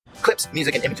Clips,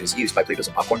 music, and images used by Playbills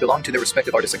and Popcorn belong to their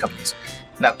respective artists and companies.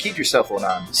 Now keep your cell phone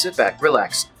on, sit back,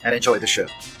 relax, and enjoy the show.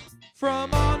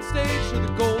 From on stage to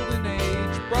the golden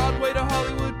age, Broadway to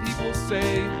Hollywood, people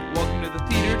say, welcome to the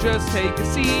theater, just take a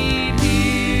seat.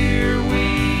 Here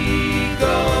we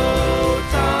go,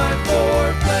 time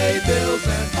for Playbills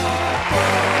and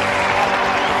Popcorn.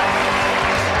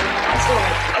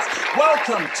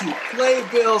 Welcome to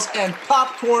Playbills and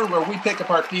Popcorn, where we pick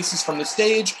apart pieces from the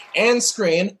stage and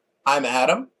screen. I'm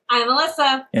Adam. I'm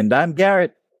Alyssa. And I'm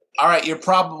Garett. All right, you're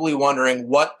probably wondering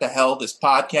what the hell this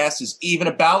podcast is even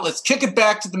about. Let's kick it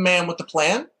back to the man with the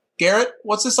plan. Garett,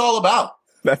 what's this all about?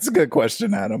 That's a good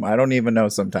question, Adam. I don't even know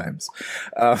sometimes.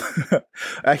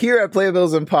 Here at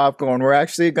Playbills and Popcorn, we're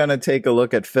actually going to take a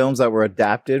look at films that were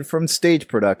adapted from stage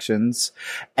productions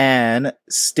and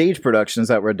stage productions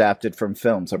that were adapted from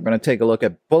films. I'm going to take a look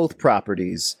at both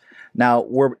properties. Now,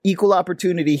 we're equal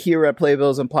opportunity here at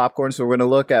Playbills and Popcorn, so we're going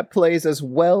to look at plays as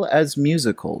well as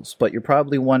musicals. But you're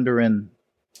probably wondering,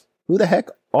 who the heck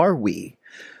are we?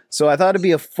 So I thought it'd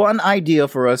be a fun idea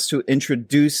for us to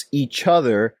introduce each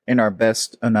other in our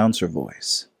best announcer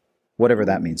voice, whatever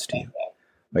that means to you.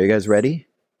 Are you guys ready?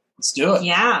 Let's do it.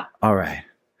 Yeah. All right.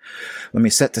 Let me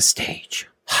set the stage.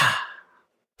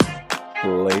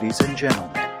 Ladies and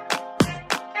gentlemen,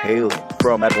 hailing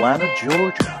from Atlanta,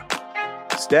 Georgia,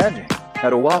 standing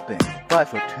at a whopping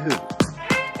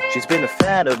 5'2". She's been a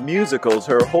fan of musicals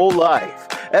her whole life,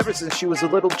 ever since she was a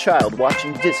little child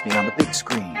watching Disney on the big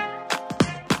screen.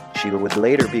 She would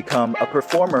later become a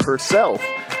performer herself.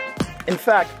 In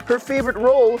fact, her favorite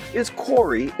role is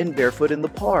Corey in Barefoot in the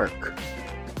Park.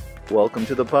 Welcome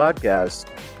to the podcast,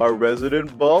 our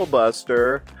resident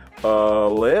ballbuster,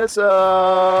 Alyssa.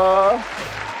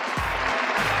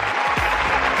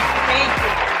 Thank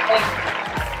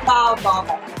you. Wow,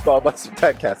 Ballbuster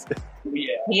typecasting.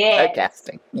 Yeah.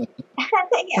 Typecasting.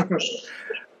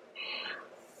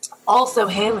 Also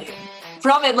hailing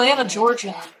from Atlanta,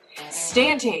 Georgia,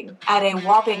 standing at a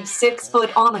whopping 6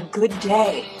 foot on a good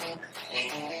day.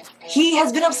 He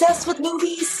has been obsessed with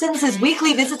movies since his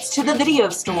weekly visits to the video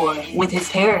store with his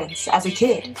parents as a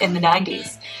kid in the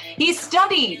 90s. He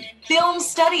studied film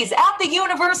studies at the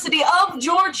University of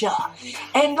Georgia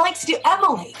and likes to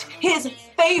emulate his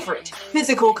favorite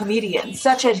physical comedians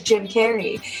such as Jim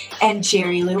Carrey and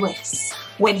Jerry Lewis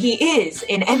when he is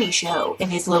in any show in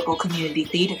his local community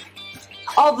theater.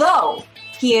 Although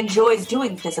he enjoys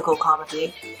doing physical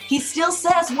comedy, he still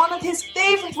says one of his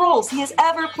favorite roles he has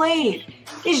ever played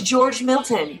is George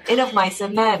Milton in Of Mice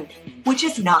and Men, which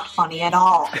is not funny at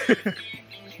all.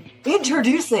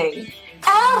 Introducing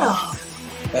Adam.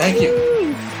 Thank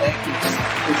you. Thank you.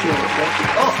 Appreciate it. Thank you.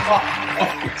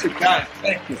 Oh, you're too kind.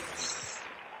 Thank you.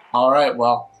 All right,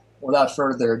 well, without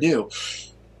further ado,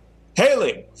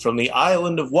 hailing from the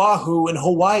island of Oahu in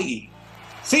Hawaii,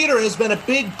 theater has been a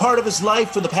big part of his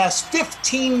life for the past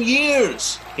 15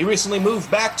 years. He recently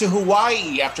moved back to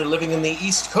Hawaii after living in the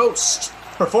East Coast,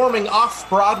 performing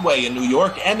off-Broadway in New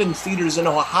York and in theaters in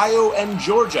Ohio and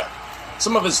Georgia.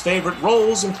 Some of his favorite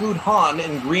roles include Han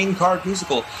in Green Card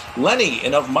Musical, Lenny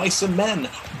in Of Mice and Men,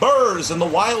 Burrs in The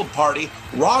Wild Party,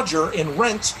 Roger in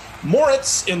Rent,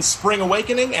 Moritz in Spring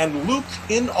Awakening, and Luke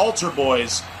in Altar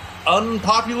Boys.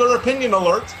 Unpopular opinion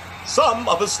alert. Some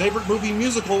of his favorite movie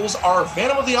musicals are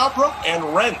Phantom of the Opera and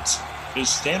Rent. His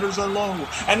standards are low,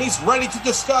 and he's ready to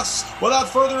discuss, without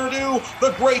further ado,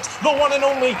 the great, the one and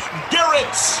only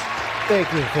Garett.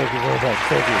 Thank you very much.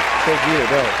 Thank you.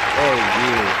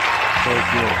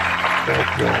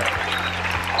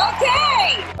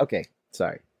 Okay,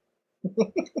 sorry.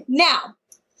 Now,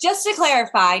 just to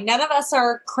clarify, none of us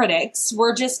are critics.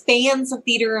 We're just fans of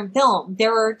theater and film.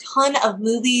 There are a ton of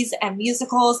movies and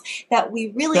musicals that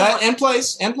we really And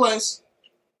plays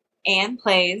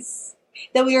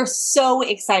that we are so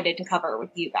excited to cover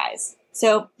with you guys.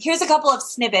 So here's a couple of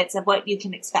snippets of what you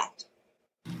can expect.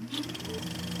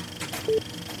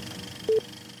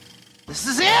 This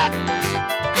is it!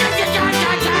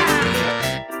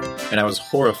 And I was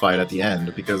horrified at the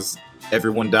end because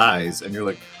everyone dies, and you're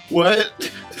like,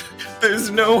 what? There's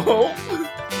no hope?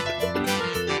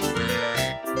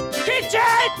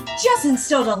 Just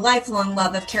instilled a lifelong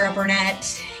love of Cara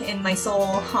Burnett in my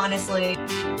soul, honestly.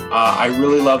 I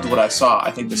really loved what I saw. I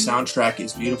think the soundtrack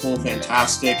is beautiful,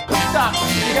 fantastic. Stop!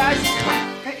 You guys!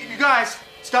 Hey, you guys!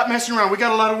 Stop messing around. We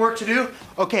got a lot of work to do.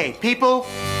 Okay, people.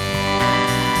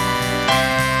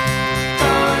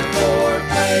 Time for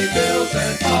Playbills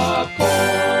and Popcorn.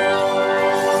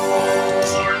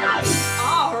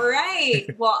 All right.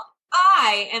 Well,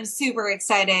 I am super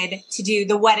excited to do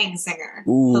The Wedding Singer.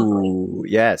 Ooh, hopefully.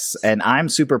 Yes. And I'm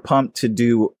super pumped to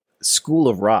do School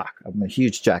of Rock. I'm a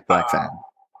huge Jack Black fan.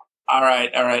 All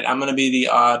right. I'm going to be the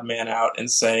odd man out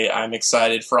and say I'm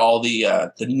excited for all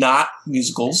the not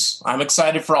musicals. I'm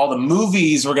excited for all the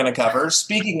movies we're going to cover.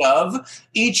 Speaking of,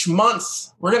 each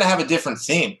month we're going to have a different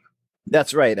theme.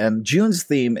 That's right. And June's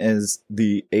theme is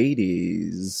the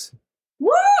 80s.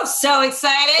 Woo! So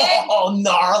excited! Oh,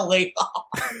 gnarly.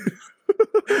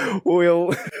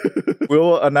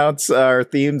 We'll announce our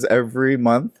themes every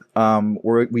month.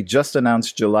 We just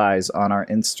announced July's on our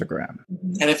Instagram.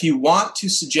 And if you want to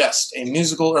suggest a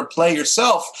musical or play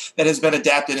yourself that has been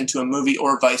adapted into a movie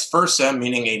or vice versa,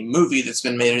 meaning a movie that's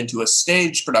been made into a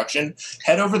stage production,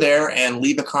 head over there and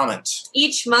leave a comment.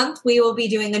 Each month we will be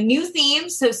doing a new theme,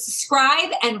 so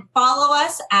subscribe and follow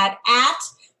us at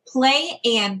Play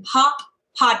and Pop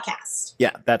Podcast.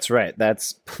 Yeah, that's right.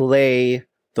 That's Play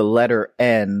the letter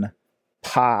N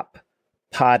Pop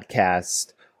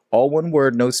Podcast. All one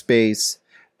word, no space.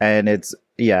 And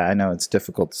I know it's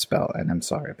difficult to spell, and I'm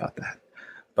sorry about that.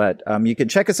 But you can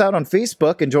check us out on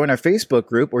Facebook and join our Facebook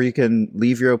group, or you can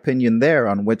leave your opinion there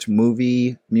on which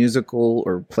movie, musical,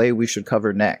 or play we should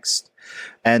cover next.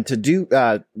 And to do,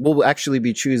 we'll actually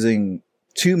be choosing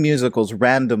 2 musicals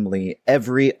randomly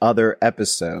every other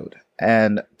episode.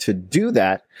 And to do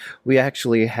that, we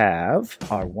actually have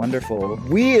our wonderful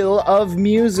Wheel of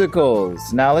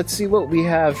Musicals. Now let's see what we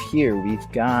have here. We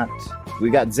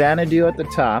got Xanadu at the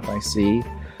top, I see.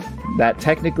 That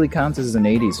technically counts as an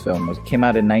 80s film. It came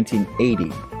out in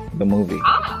 1980, the movie,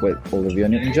 with Olivia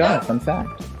Newton-John, fun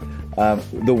fact.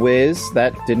 The Wiz,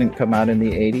 that didn't come out in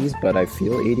the 80s, but I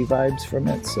feel 80 vibes from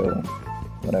it, so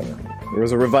whatever. There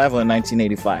was a revival in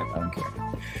 1985, I don't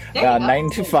care. 9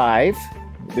 to 5.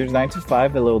 There's 9 to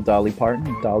 5, a little Dolly Parton,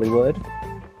 Dollywood.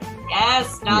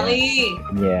 Yes, Dolly.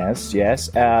 Yes.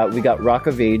 We got Rock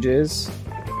of Ages.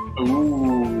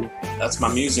 Ooh, that's my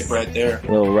music right there.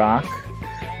 Little Rock.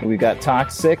 We got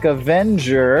Toxic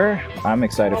Avenger. I'm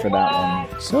excited for that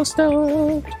one. So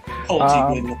stoked.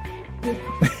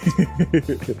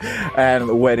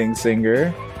 And Wedding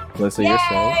Singer. Alyssa,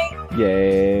 yourself.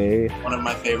 Yay. One of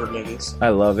my favorite movies. I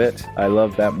love it. I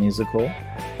love that musical.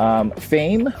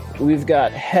 Fame. We've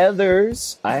got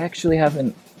Heathers. I actually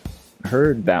haven't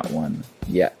heard that one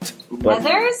yet.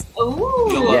 Heathers?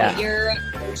 Ooh. Yeah.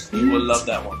 You will love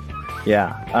that one.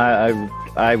 Yeah.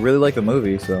 I really like the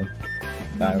movie, so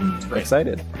I'm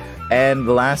excited. And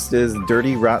the last is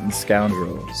Dirty Rotten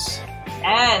Scoundrels.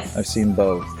 Yes. I've seen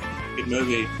both. Good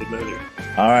movie.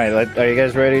 All right, are you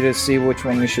guys ready to see which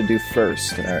one we should do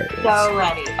first? All right. So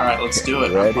ready. All right, let's do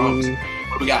it. Ready? What do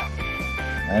we got?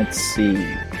 Let's see.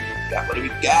 What do we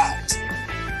got?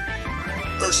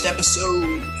 First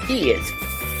episode. It's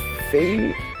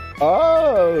Fate.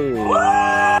 Oh,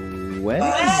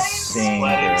 Wedding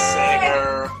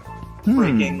Singer.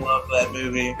 Freaking love that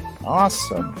movie.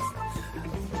 Awesome.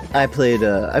 I played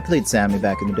Sammy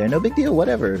back in the day. No big deal.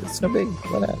 Whatever. It's no big.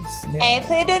 Whatever. Yeah. I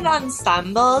played an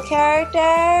ensemble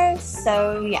character,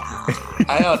 so yeah.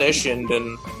 I auditioned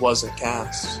and wasn't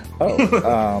cast.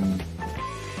 Oh,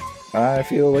 I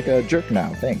feel like a jerk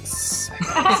now. Thanks.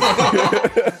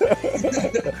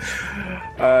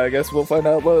 I guess we'll find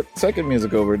out what second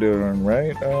musical we're doing,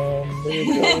 right? Okay.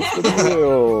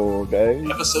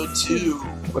 Episode 2.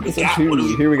 Episode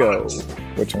 2. Here we go.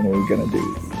 Which one are we gonna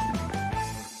do?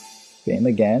 Fame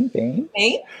again? Fame?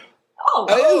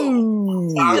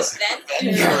 Oh!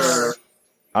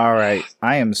 All right.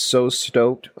 I am so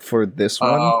stoked for this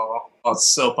one. Oh,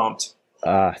 so pumped.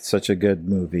 Such a good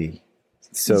movie.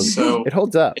 So it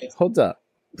holds up.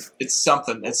 It's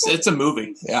something. It's a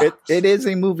movie. Yeah. It is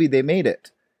a movie. They made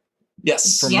it.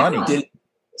 Yes. For money.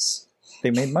 They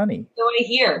made money. So I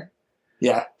hear.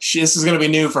 Yeah. This is going to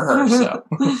be new for her. So.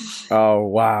 Oh,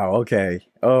 wow. Okay.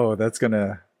 Oh, that's going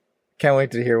to... Can't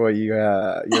wait to hear what your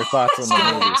thoughts on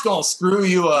the movie. It's going to screw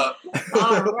you up.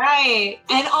 All right.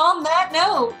 And on that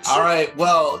note. All right.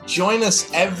 Well, join us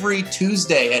every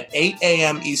Tuesday at 8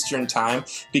 a.m. Eastern Time,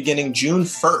 beginning June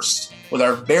 1st, with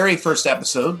our very first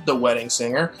episode, The Wedding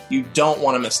Singer. You don't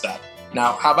want to miss that.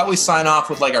 Now, how about we sign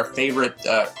off with like our favorite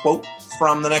quote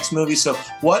from the next movie? So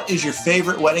what is your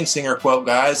favorite Wedding Singer quote,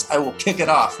 guys? I will kick it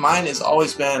off. Mine has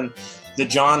always been the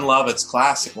John Lovitz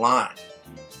classic line.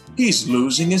 He's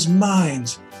losing his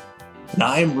mind, and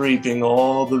I'm reaping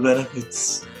all the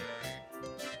benefits.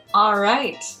 All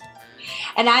right.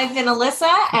 And I've been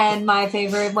Alyssa, and my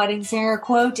favorite Wedding Singer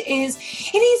quote is,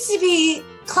 it needs to be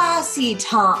classy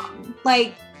Tom,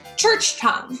 like church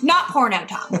Tom, not porno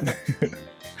Tom.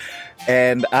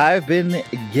 And I've been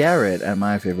Garett, and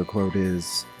my favorite quote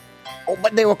is, oh,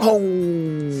 but they were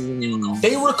cones.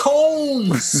 They were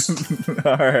cones.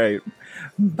 All right.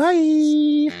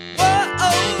 Bye.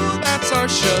 Whoa, that's our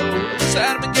show. Alyssa,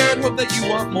 Adam, and Garett hope that you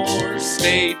want more.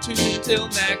 Stay tuned till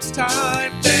next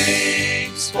time.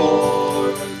 Thanks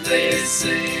for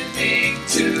listening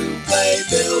to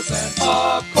Playbills and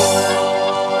Popcorn.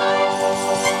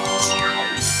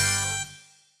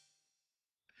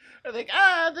 Like,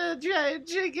 the giant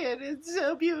chicken, it's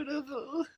so beautiful.